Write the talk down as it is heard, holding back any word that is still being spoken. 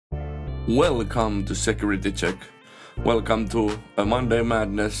Welcome to Security Check. Welcome to a Monday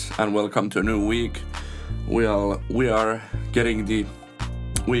Madness and welcome to a new week. We are getting the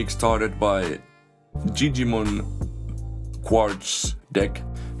week started by JijiQuartz deck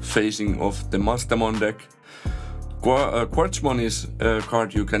facing off the Matsemon deck. Quartzmon is a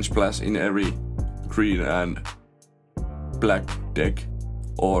card you can splash in every green and black deck,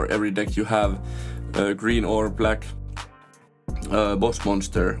 or every deck you have a green or black boss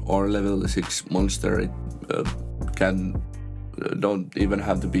monster or level 6 monster. It don't even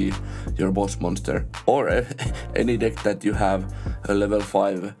have to be your boss monster, or any deck that you have a level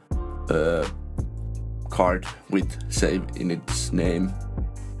 5 card with save in its name,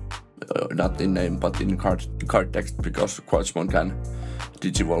 not in name but in card text, because Quartzmon can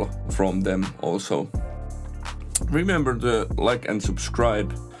digivolve from them also. Remember to like and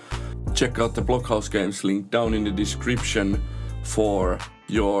subscribe. Check out the Blockhouse Games link down in the description for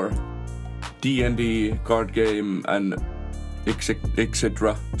your D&D card game and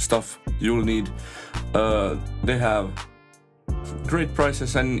etc. stuff you'll need. They have great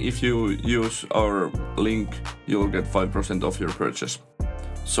prices, and if you use our link you'll get 5% off your purchase,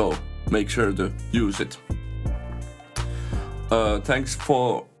 so make sure to use it. Thanks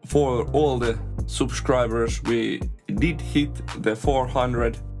for all the subscribers. We did hit the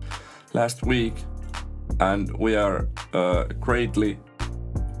 400 last week and we are greatly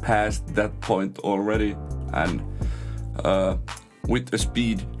past that point already, and with the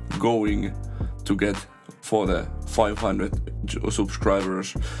speed going to get for the 500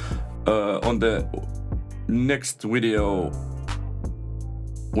 subscribers. On the next video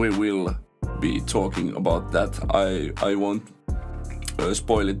we will be talking about that. I won't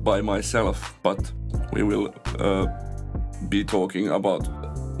spoil it by myself, but we will be talking about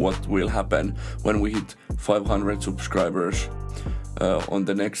what will happen when we hit 500 subscribers on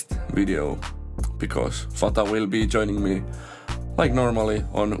the next video, because Fata will be joining me like normally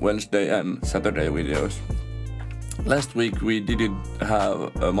on Wednesday and Saturday videos. Last week we didn't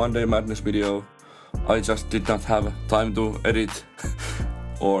have a Monday Madness video. I just did not have time to edit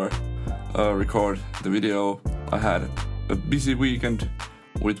or record the video. I had a busy weekend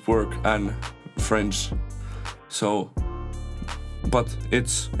with work and friends, so but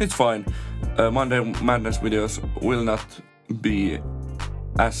it's fine. Monday Madness videos will not be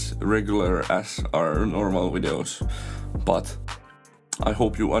as regular as our normal videos, but I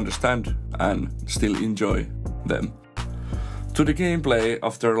hope you understand and still enjoy them. To the gameplay,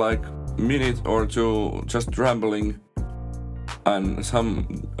 after like minute or two just rambling, and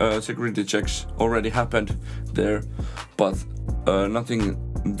some security checks already happened there, but nothing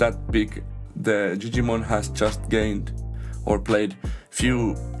that big. The Digimon has just gained or played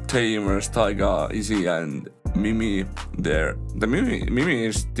few tamers, Taiga, Izzy and Mimi there. The Mimi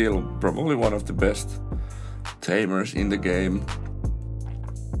is still probably one of the best tamers in the game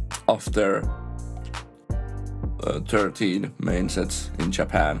after 13 main sets in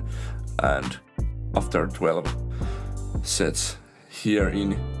Japan and after 12 sets here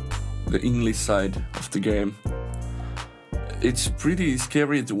in the English side of the game. It's pretty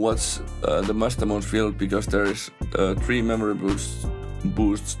scary to watch the Matsemon field, because there is 3 memory boosts,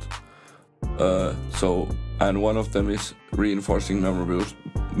 and one of them is reinforcing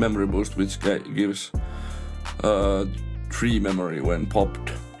memory boost, which gives 3 memory when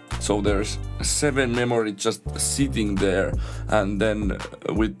popped. So there's 7 memory just sitting there, and then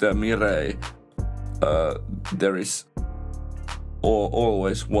with the Mirai there is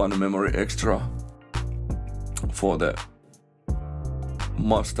always 1 memory extra for the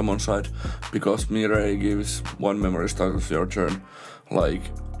Matsemon side, because Mirai gives 1 memory start of your turn, like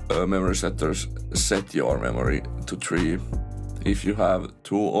memory setters set your memory to 3 if you have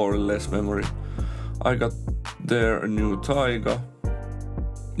 2 or less memory. I got there a new Taiga.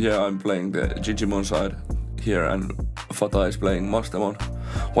 Yeah, I'm playing the Digimon side here and Fata is playing Matsemon.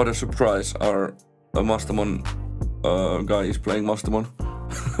 What a surprise, our Matsemon guy is playing Matsemon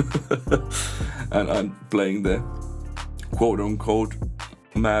and I'm playing the quote-unquote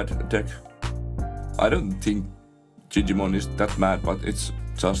mad deck. I don't think Digimon is that mad, but it's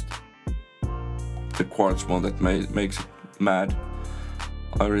just the Quartzmon that makes it mad.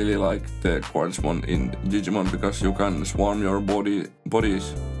 I really like the Quartzmon in Digimon because you can swarm your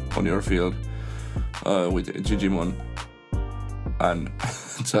bodies on your field with Digimon and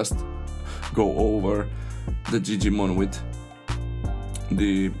just go over the Digimon with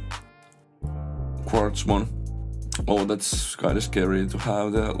the Quartzmon. Oh, that's kind of scary to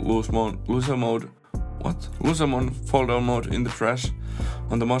have the loser mode. What? Matsemon fall down mode in the trash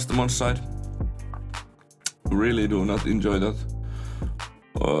on the Matsemon side. Really do not enjoy that.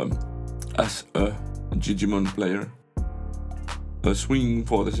 as a Digimon player. A swing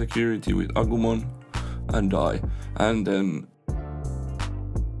for the security with Agumon and die, and then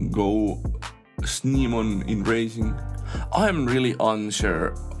go Sneemon in racing. I'm really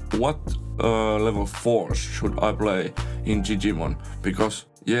unsure what level 4 should I play in Digimon, because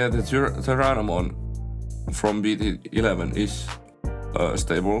yeah, the Tyrannomon from BT11 is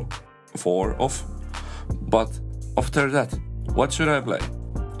stable 4 off, but after that, what should I play?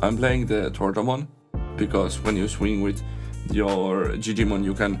 I'm playing the Tortomon, because when you swing with your Digimon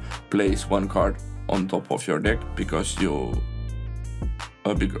you can place one card on top of your deck because you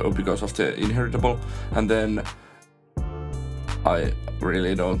because of the inheritable, and then I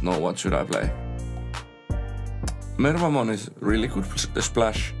really don't know what should I play. Mervamon is really good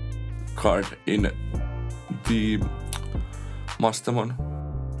splash card in the Matsemon,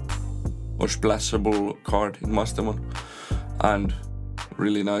 or splashable card in Matsemon, and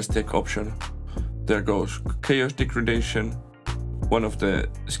really nice tech option. There goes Chaos Degradation, one of the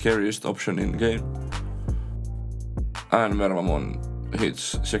scariest option in game, and Mervamon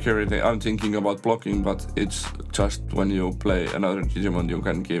hits security. I'm thinking about blocking, but it's just when you play another Digimon you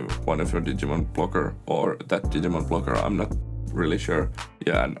can give one of your Digimon blocker or that Digimon blocker. I'm not really sure.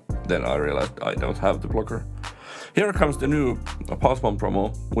 Yeah, and then I realized I don't have the blocker. Here comes the new Matsemon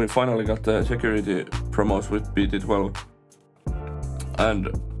promo. We finally got the security promos with BT12. And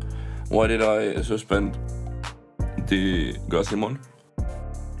why did I suspend the Gasimon?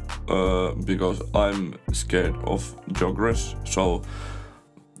 Because I'm scared of Jogress, so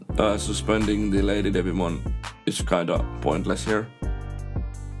suspending the Lady Devimon is kinda pointless here,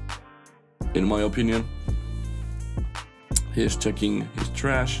 in my opinion. He's checking his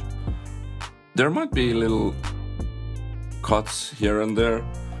trash. There might be little cuts here and there,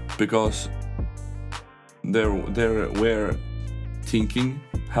 because there were thinking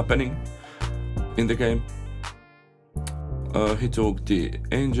happening in the game. He took the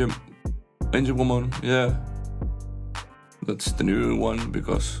Angel Woman, yeah, that's the new one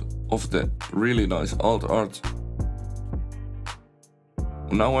because of the really nice alt art.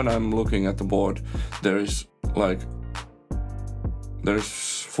 Now when I'm looking at the board, there's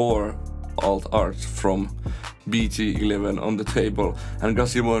 4 alt arts from BT11 on the table, and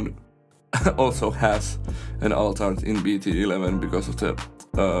Gasimon also has an alt art in BT11 because of the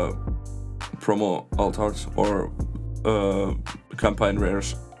promo alt arts or campaign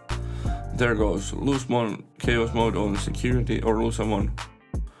rares. There goes Loosemon, Chaos mode on security, or Loosamon,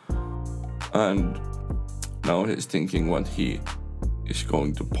 and now he's thinking what he is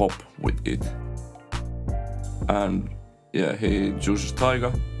going to pop with it. And yeah, he chooses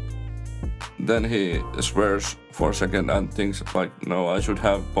Taiga. Then he swears for a second and thinks like, no, I should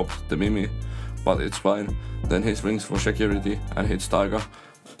have popped the Mimi, but it's fine. Then he swings for security and hits Taiga,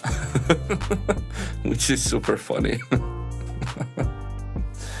 which is super funny.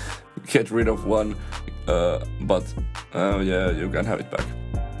 Get rid of one, but yeah, you can have it back.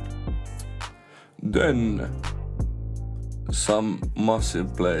 Then some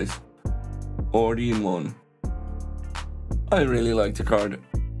massive plays. Ordimon. I really like the card.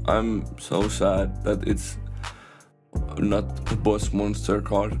 I'm so sad that it's not a boss monster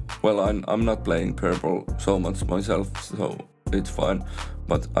card. Well, I'm not playing purple so much myself, so it's fine.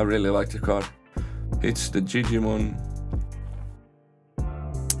 But I really like the card. It's the Digimon.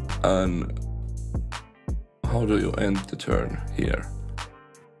 And how do you end the turn here?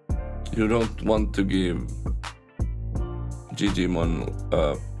 You don't want to give Digimon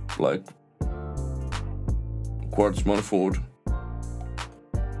like Quartzmon food,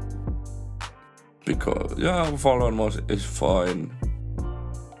 because yeah, Fallen Moss is fine.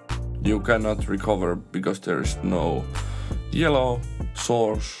 You cannot recover because there is no yellow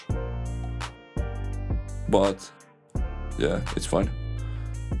source, but yeah, it's fine.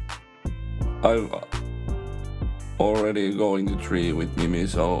 I've already going to 3 with Mimi,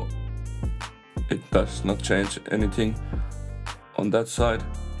 so it does not change anything on that side.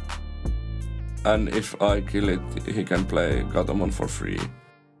 And if I kill it, he can play Gatomon for free,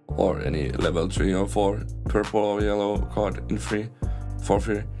 or any level 3 or 4 purple or yellow card in free for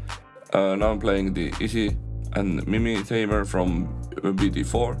free. Now I'm playing the Izzy and Mimi Tamer from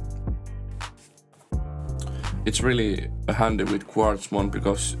BT4. It's really handy with Quartzmon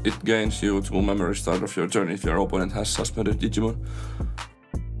because it gains you 2 memory start of your turn if your opponent has suspended Digimon.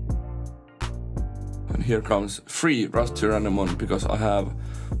 And here comes free Rust Tyrannomon because I have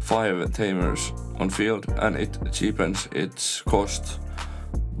 5 Tamers on field, and it cheapens its cost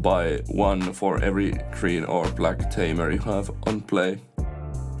by 1 for every green or black Tamer you have on play.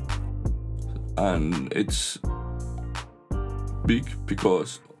 And it's big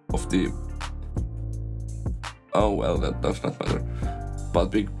because of the... Oh well, that does not matter.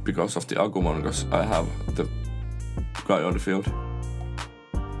 But because of the Agumon, because I have the guy on the field.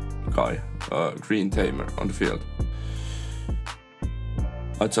 Green tamer on the field.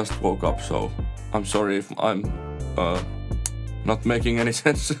 I just woke up, so I'm sorry if I'm not making any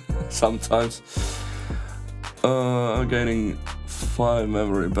sense sometimes. I'm gaining 5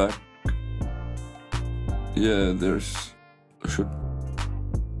 memory back. Yeah,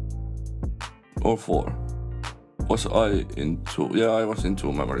 or 4. Was I in 2? Yeah, I was in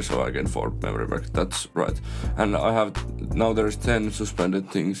 2 memory, so I gained 4 memory back. That's right. And I have now there's 10 suspended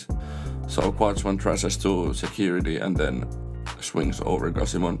things. So Quartzmon trashes to security and then swings over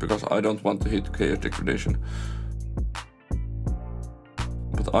Matsemon because I don't want to hit Chaos Degradation.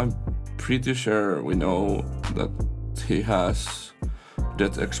 But I'm pretty sure we know that he has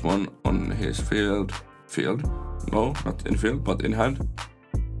Death Xmon on his field. No, not in field, but in hand.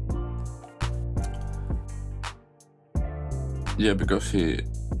 Yeah, because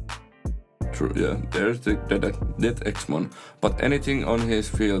there's the Death Xmon, but anything on his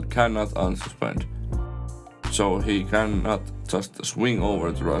field cannot unsuspend. So he cannot just swing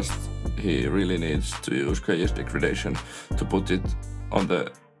over the Rust. He really needs to use Chaos Degradation to put it on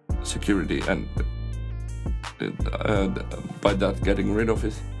the security and by that getting rid of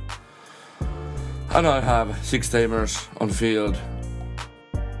it. And I have 6 tamers on field.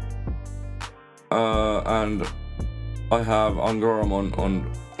 And I have Angoramon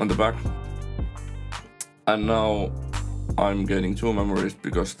on the back. And now I'm gaining 2 memories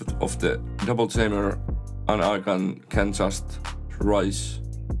because of the double tamer, and I can just rise.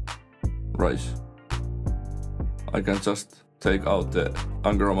 I can just take out the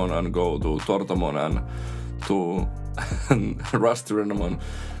Angoramon and go to Tortomon and to Rastirenomon,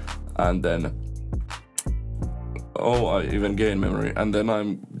 and then I even gain memory, and then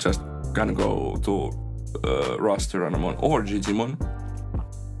I'm just gonna go to Rastirenomon or Digimon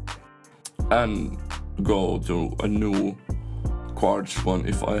and go to a new Quartz one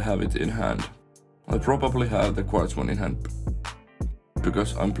if I have it in hand. I probably have the Quartz one in hand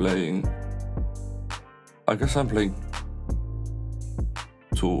because I guess I'm playing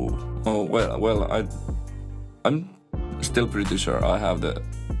 2. Oh well, I'm still pretty sure I have the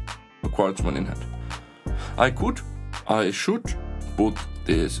Quartz one in hand. I should put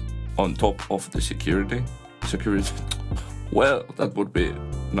this on top of the security. Well, that would be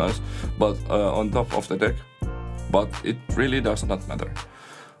nice, but on top of the deck. But it really does not matter.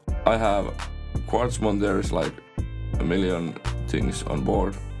 I have Quartzmon, there is like a million things on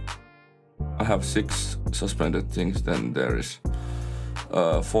board. I have 6 suspended things, then there is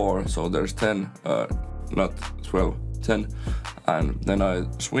 4, so there's 10, not 12, 10. And then I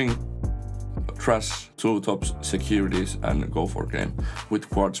swing, trash 2 top securities and go for game with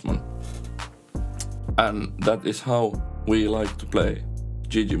Quartzmon. And that is how we like to play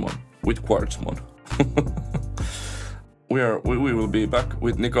Digimon with Quartzmon. We will be back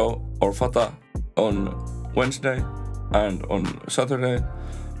with Nico or Fata on Wednesday and on Saturday.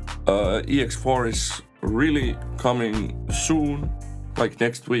 EX4 is really coming soon, like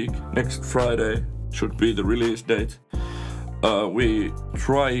next week. Next Friday should be the release date. We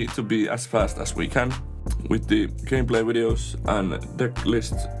try to be as fast as we can with the gameplay videos and deck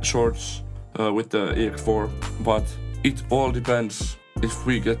list shorts with the EX4, but it all depends if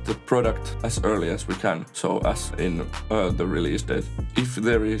we get the product as early as we can, so as in the release date. If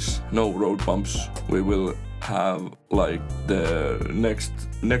there is no road bumps, we will have like the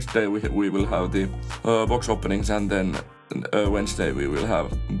next day we will have the box openings, and then Wednesday we will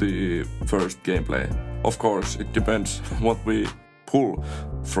have the first gameplay. Of course, it depends what we pull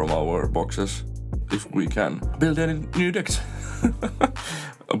from our boxes, if we can build any new decks.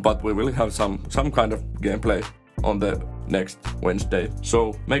 But we will have some kind of gameplay on the next Wednesday.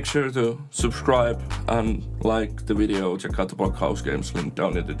 So make sure to subscribe and like the video. Check out the Blockhouse Games link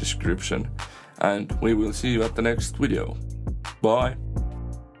down in the description. And we will see you at the next video. Bye!